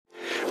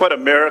What a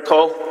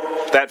miracle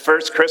that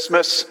first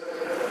Christmas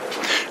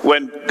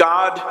when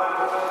God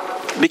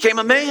became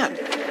a man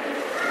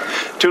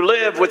to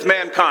live with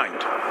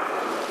mankind.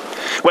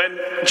 When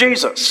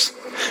Jesus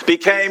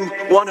became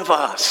one of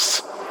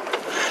us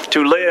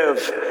to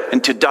live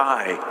and to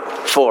die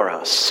for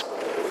us.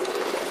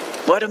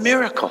 What a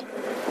miracle.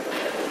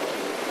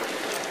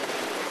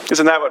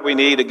 Isn't that what we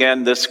need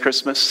again this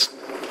Christmas?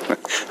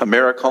 A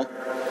miracle.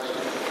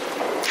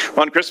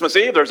 On Christmas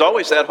Eve, there's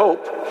always that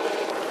hope.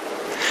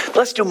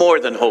 Let's do more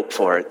than hope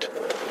for it.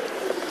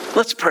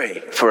 Let's pray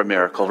for a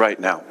miracle right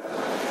now.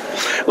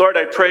 Lord,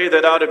 I pray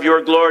that out of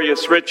your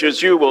glorious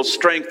riches, you will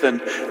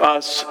strengthen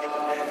us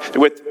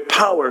with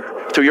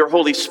power through your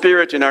Holy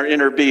Spirit in our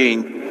inner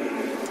being,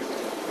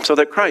 so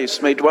that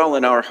Christ may dwell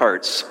in our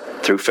hearts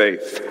through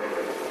faith.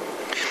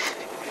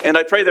 And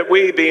I pray that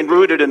we, being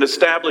rooted and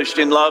established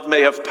in love,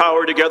 may have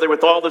power together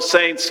with all the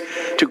saints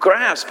to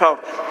grasp how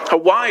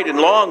wide and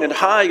long and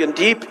high and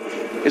deep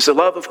is the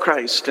love of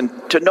Christ,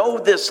 and to know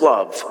this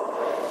love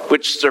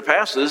which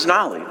surpasses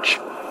knowledge.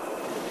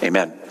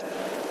 Amen.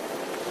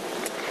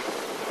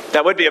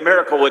 That would be a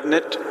miracle, wouldn't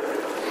it?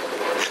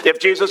 If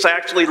Jesus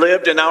actually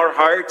lived in our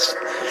hearts,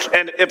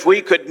 and if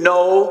we could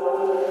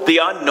know the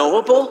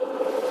unknowable,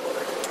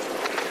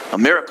 a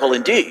miracle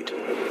indeed.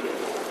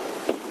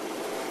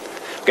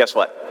 Guess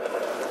what?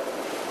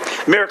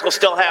 Miracles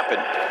still happen.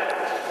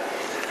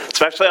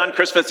 Especially on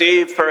Christmas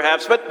Eve,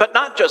 perhaps, but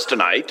not just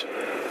tonight.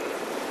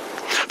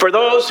 For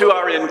those who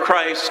are in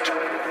Christ,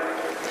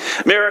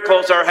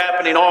 miracles are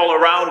happening all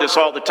around us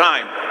all the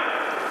time.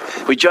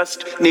 We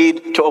just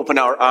need to open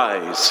our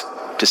eyes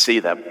to see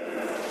them.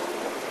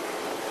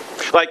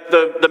 Like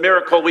the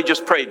miracle we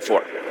just prayed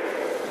for.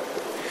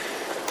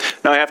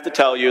 Now, I have to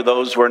tell you,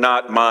 those were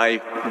not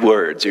my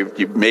words.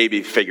 You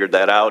maybe figured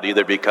that out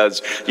either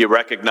because you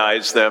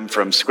recognize them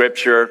from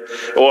Scripture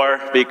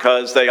or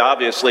because they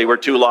obviously were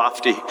too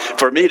lofty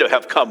for me to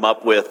have come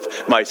up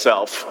with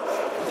myself.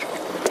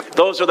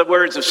 Those are the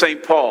words of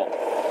St. Paul,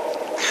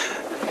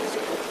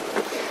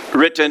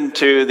 written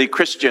to the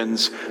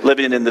Christians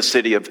living in the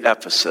city of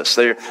Ephesus.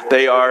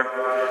 They are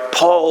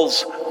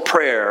Paul's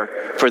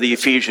prayer for the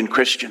Ephesian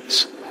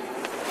Christians.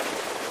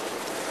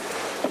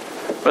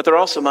 But they're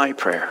also my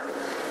prayer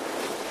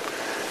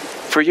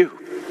for you.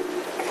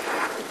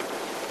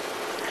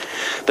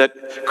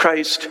 That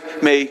Christ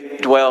may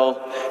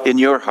dwell in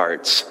your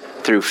hearts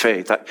through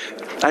faith.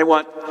 I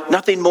want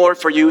nothing more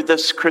for you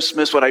this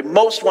Christmas. What I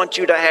most want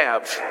you to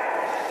have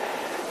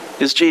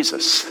is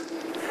Jesus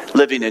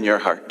living in your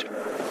heart.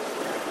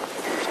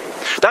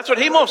 That's what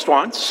he most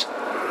wants.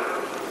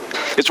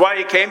 It's why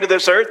he came to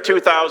this earth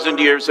 2,000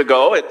 years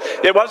ago.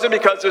 It wasn't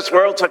because this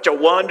world's such a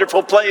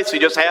wonderful place, he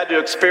just had to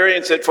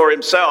experience it for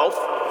himself.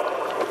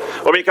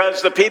 Or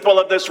because the people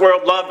of this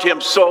world loved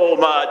him so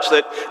much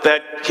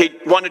that he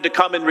wanted to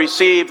come and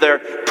receive their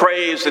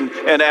praise and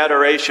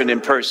adoration in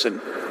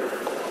person.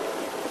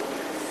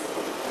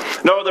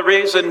 No, the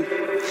reason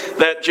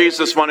that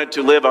Jesus wanted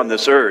to live on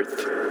this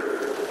earth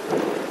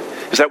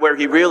is that where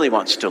he really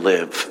wants to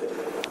live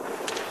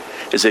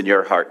is in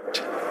your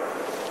heart.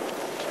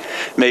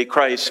 May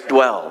Christ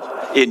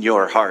dwell in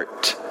your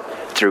heart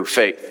through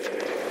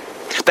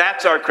faith.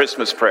 That's our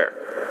Christmas prayer.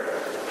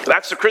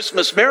 That's the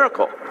Christmas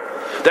miracle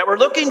that we're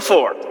looking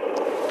for.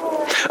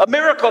 A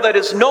miracle that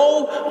is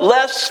no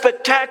less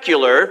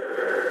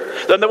spectacular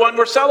than the one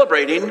we're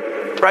celebrating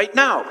right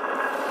now.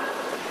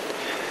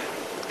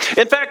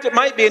 In fact, it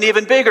might be an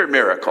even bigger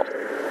miracle.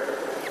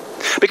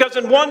 Because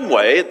in one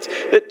way,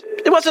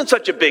 it wasn't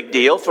such a big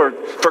deal for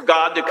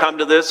God to come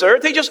to this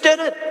earth. He just did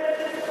it.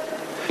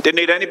 Didn't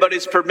need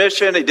anybody's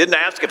permission. He didn't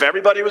ask if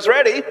everybody was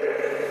ready.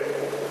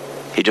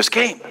 He just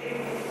came.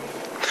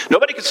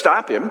 Nobody could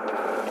stop him.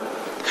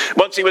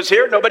 Once he was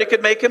here, nobody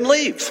could make him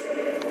leave.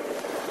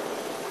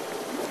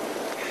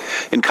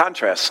 In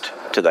contrast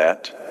to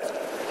that,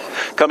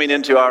 coming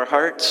into our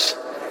hearts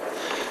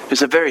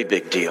is a very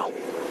big deal.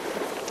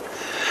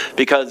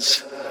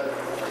 Because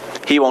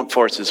he won't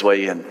force his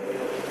way in.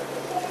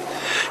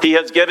 He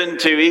has given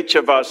to each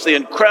of us the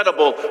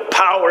incredible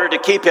power to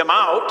keep him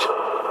out,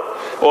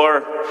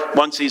 or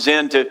once he's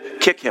in, to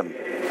kick him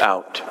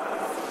out.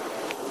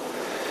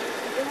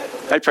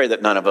 I pray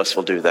that none of us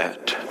will do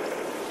that.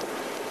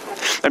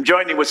 I'm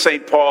joining with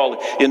St.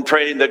 Paul in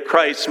praying that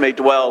Christ may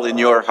dwell in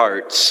your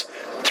hearts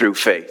through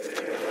faith.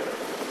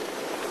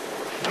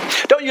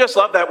 Don't you just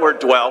love that word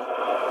dwell?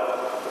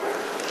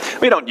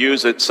 We don't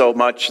use it so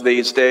much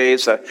these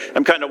days.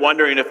 I'm kind of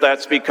wondering if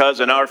that's because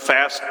in our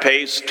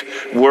fast-paced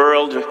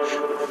world,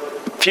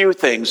 few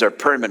things are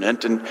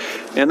permanent, and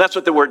that's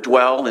what the word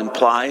dwell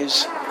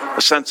implies,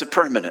 a sense of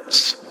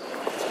permanence.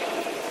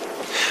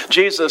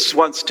 Jesus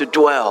wants to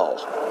dwell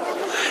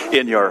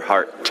in your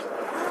heart.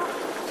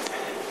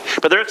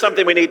 But there is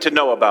something we need to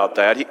know about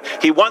that.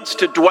 He wants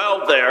to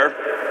dwell there,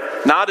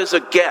 not as a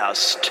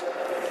guest,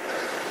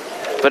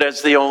 but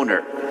as the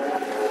owner.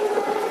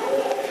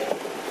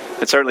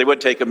 It certainly would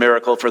take a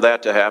miracle for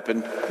that to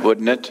happen,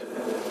 wouldn't it?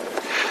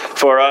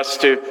 For us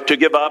to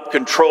give up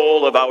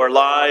control of our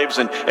lives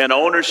and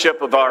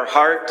ownership of our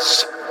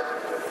hearts.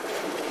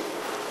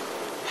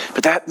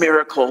 But that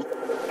miracle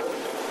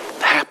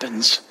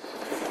happens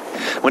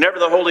whenever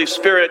the Holy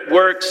Spirit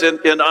works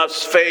in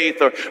us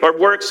faith or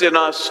works in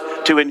us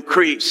to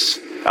increase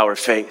our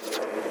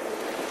faith.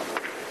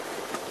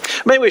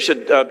 Maybe we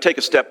should take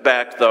a step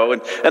back, though,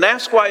 and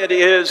ask why it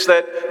is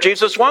that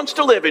Jesus wants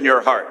to live in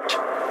your heart.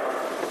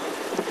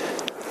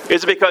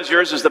 Is it because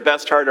yours is the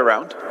best heart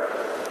around?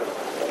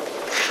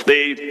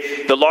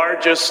 The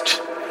largest,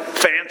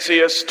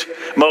 fanciest,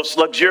 most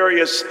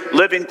luxurious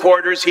living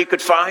quarters he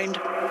could find?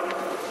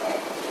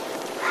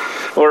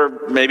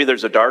 Or maybe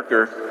there's a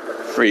darker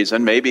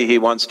reason. Maybe he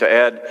wants to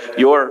add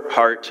your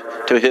heart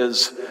to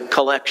his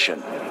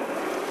collection.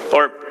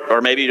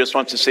 Or maybe he just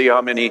wants to see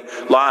how many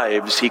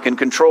lives he can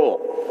control.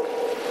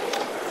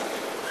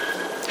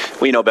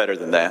 We know better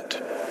than that.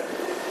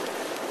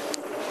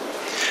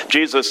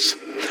 Jesus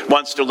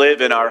wants to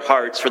live in our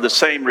hearts for the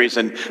same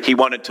reason he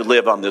wanted to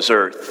live on this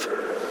earth.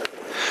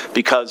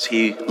 Because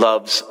he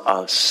loves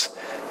us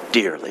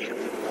dearly.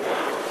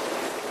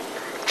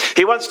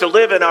 He wants to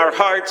live in our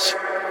hearts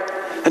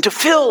and to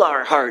fill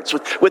our hearts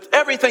with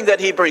everything that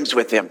he brings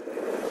with him.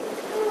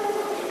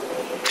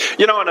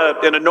 You know,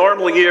 in a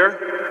normal year,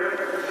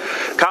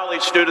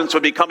 college students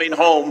would be coming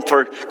home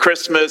for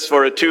Christmas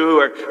for a 2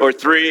 or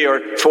 3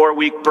 or 4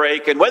 week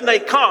break. And when they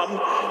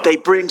come, they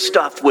bring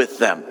stuff with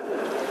them.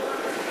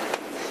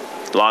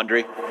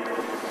 Laundry,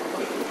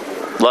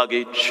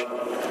 luggage,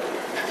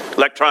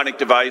 electronic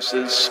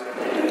devices,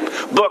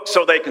 books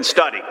so they can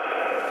study.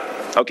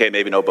 Okay,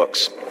 maybe no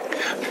books.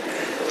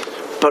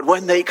 But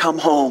when they come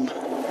home,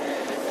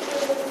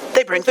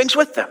 they bring things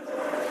with them.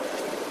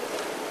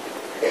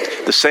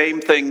 The same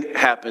thing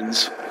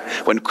happens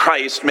when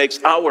Christ makes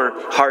our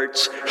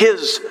hearts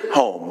his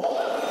home.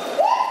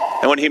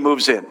 And when he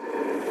moves in,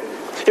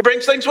 he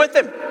brings things with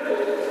him.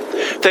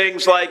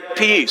 Things like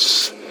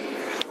peace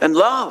and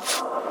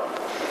love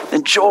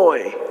and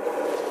joy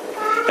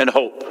and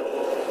hope.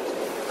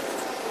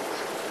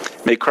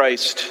 May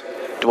Christ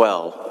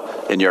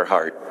dwell in your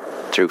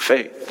heart through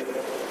faith.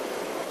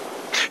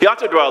 He ought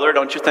to dwell there,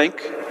 don't you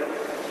think?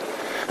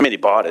 I mean, he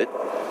bought it.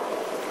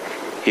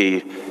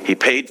 He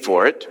paid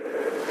for it.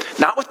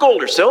 Not with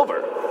gold or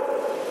silver,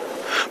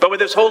 but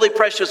with his holy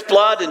precious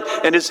blood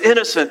and his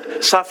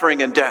innocent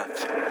suffering and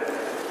death.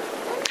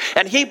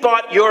 And he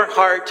bought your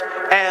heart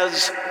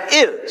as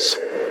is.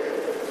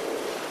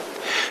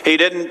 He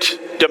didn't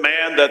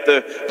demand that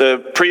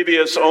the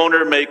previous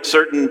owner make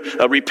certain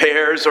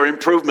repairs or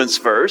improvements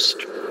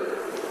first.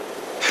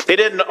 He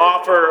didn't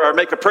offer or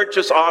make a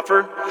purchase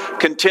offer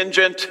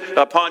contingent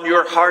upon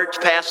your heart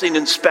passing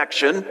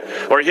inspection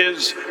or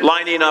his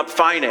lining up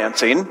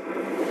financing.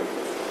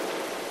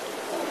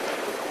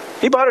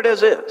 He bought it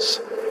as is.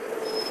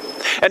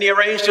 And he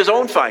arranged his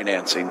own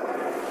financing,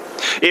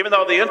 even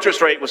though the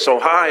interest rate was so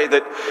high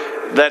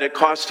that it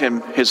cost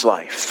him his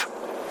life.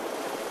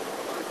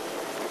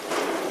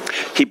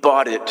 He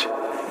bought it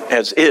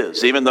as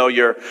is, even though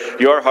your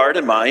heart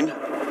and mine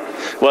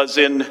was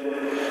in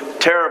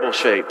terrible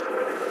shape,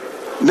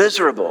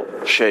 miserable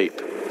shape.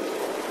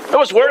 It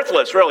was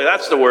worthless, really.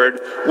 That's the word,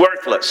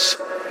 worthless.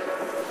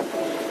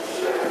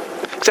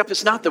 Except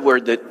it's not the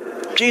word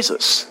that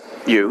Jesus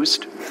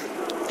used.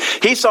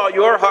 He saw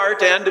your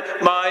heart and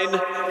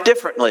mine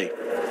differently.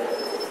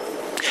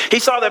 He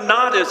saw them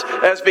not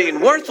as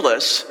being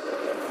worthless,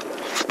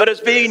 but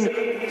as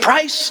being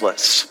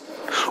priceless,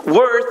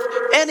 worth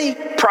any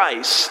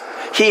price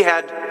he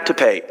had to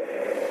pay.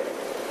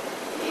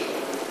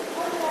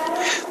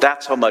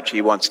 That's how much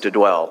he wants to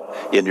dwell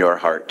in your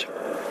heart.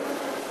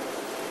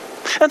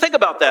 And think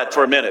about that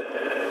for a minute.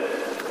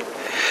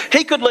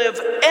 He could live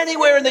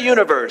anywhere in the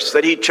universe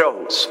that he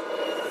chose.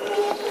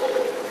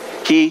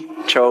 He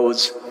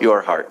chose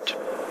your heart.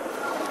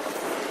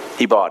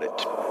 He bought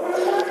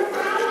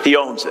it. He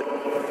owns it.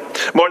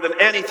 More than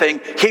anything,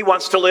 he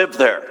wants to live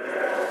there.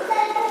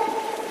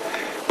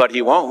 But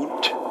he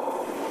won't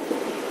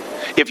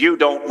if you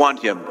don't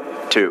want him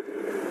to.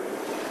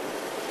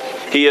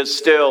 He is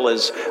still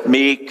as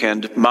meek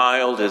and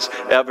mild as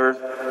ever.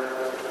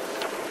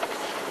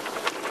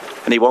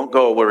 And he won't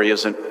go where he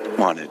isn't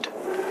wanted.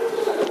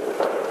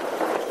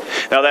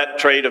 Now, that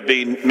trait of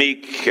being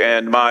meek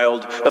and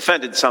mild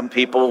offended some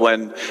people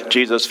when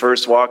Jesus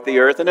first walked the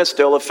earth, and it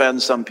still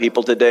offends some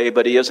people today,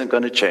 but he isn't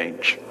going to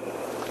change.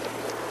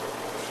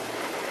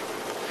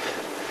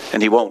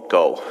 And he won't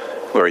go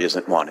where he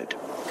isn't wanted.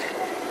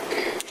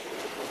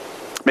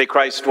 May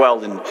Christ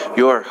dwell in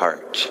your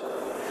heart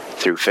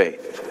through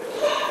faith.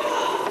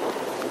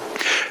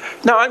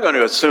 Now, I'm going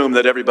to assume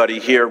that everybody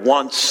here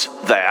wants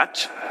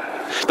that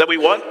we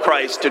want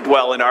Christ to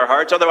dwell in our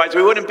hearts, otherwise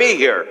we wouldn't be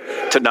here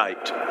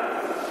tonight.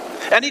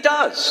 And he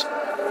does.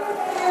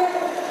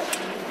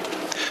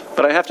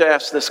 But I have to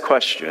ask this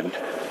question.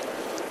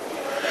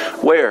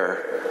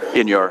 Where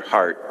in your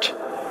heart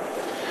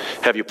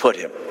have you put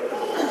him?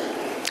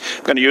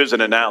 I'm going to use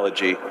an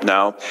analogy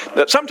now.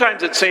 That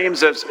sometimes it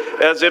seems as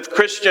if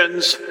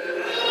Christians,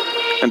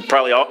 and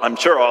probably I'm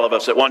sure all of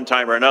us at one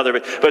time or another,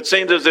 but it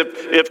seems as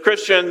if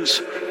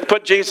Christians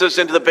put Jesus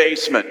into the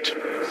basement.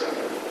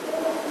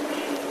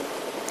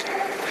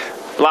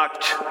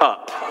 locked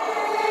up,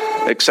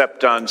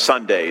 except on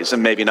Sundays,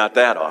 and maybe not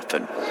that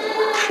often.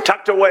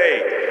 Tucked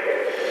away,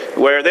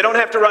 where they don't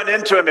have to run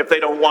into him if they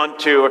don't want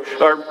to,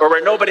 or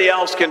where nobody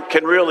else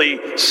can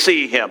really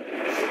see him.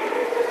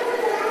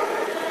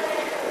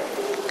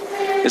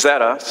 Is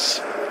that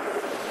us?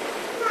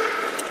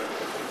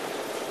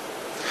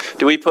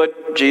 Do we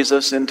put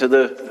Jesus into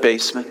the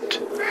basement?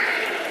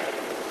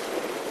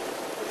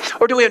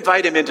 Or do we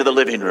invite him into the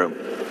living room?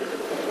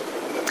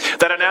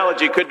 That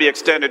analogy could be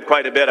extended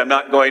quite a bit. I'm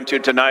not going to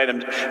tonight.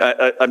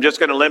 I'm just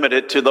going to limit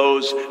it to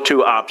those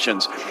two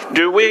options.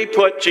 Do we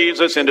put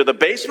Jesus into the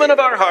basement of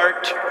our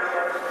heart?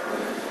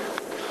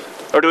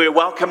 Or do we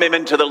welcome him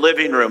into the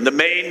living room, the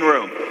main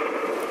room,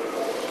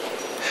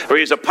 where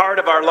he's a part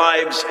of our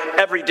lives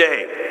every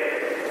day,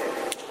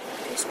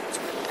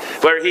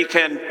 where he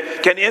can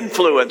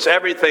influence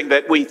everything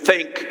that we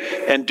think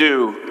and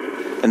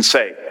do and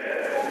say?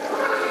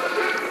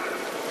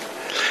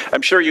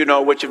 I'm sure you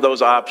know which of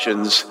those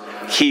options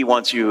he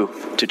wants you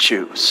to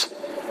choose.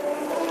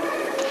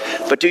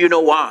 But do you know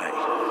why?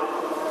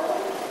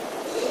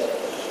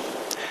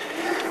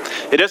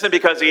 It isn't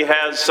because he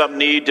has some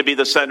need to be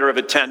the center of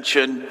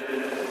attention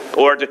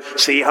or to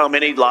see how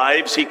many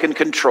lives he can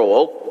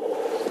control.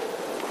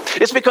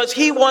 It's because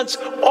he wants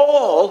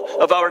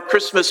all of our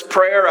Christmas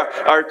prayer,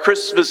 our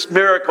Christmas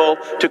miracle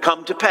to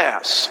come to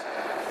pass.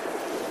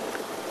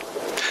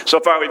 So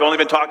far, we've only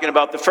been talking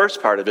about the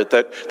first part of it,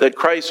 that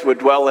Christ would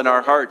dwell in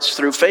our hearts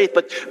through faith.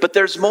 But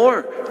there's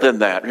more than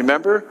that,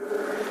 remember?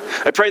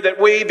 I pray that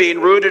we,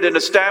 being rooted and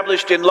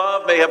established in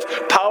love, may have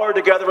power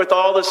together with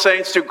all the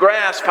saints to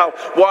grasp how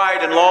wide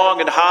and long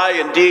and high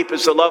and deep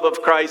is the love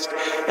of Christ,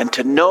 and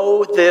to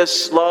know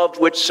this love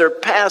which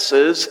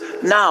surpasses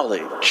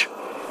knowledge.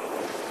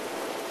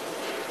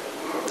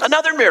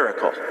 Another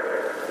miracle.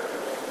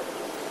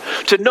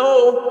 To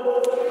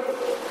know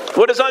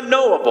what is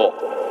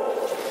unknowable.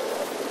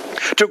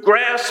 To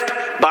grasp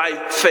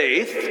by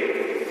faith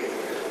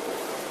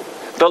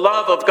the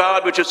love of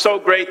God, which is so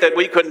great that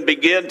we couldn't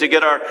begin to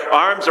get our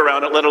arms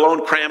around it, let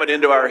alone cram it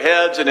into our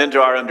heads and into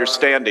our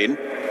understanding.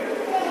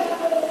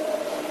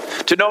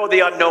 To know the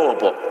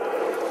unknowable.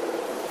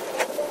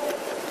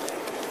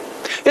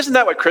 Isn't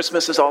that what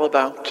Christmas is all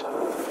about?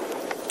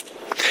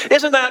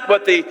 Isn't that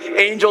what the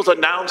angels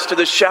announced to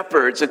the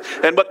shepherds,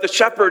 and what the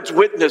shepherds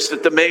witnessed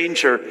at the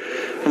manger,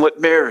 and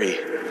what Mary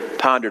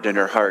pondered in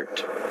her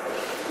heart?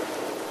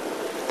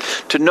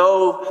 To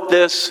know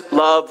this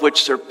love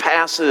which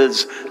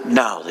surpasses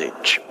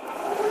knowledge.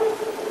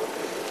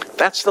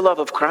 That's the love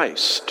of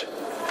Christ.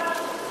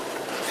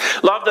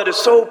 Love that is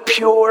so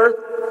pure,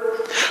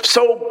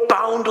 so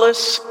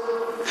boundless,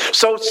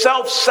 so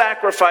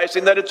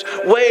self-sacrificing that it's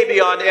way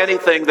beyond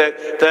anything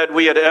that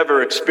we had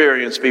ever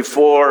experienced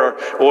before,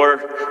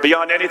 or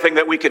beyond anything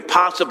that we could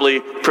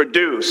possibly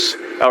produce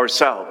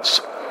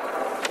ourselves.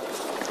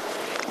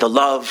 The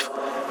love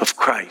of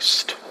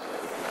Christ.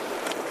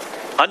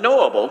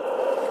 Unknowable,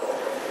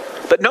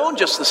 but known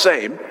just the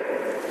same.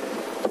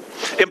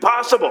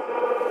 Impossible,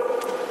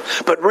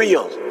 but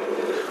real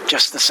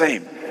just the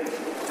same.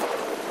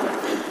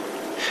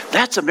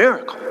 That's a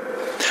miracle.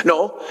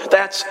 No,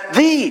 that's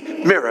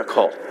the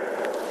miracle.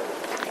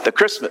 The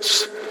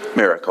Christmas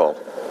miracle.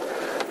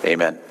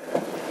 Amen.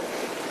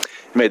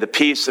 May the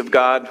peace of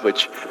God,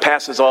 which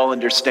passes all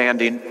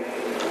understanding,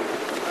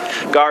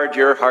 guard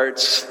your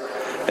hearts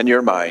and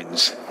your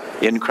minds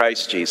in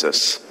Christ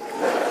Jesus.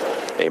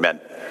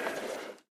 Amen.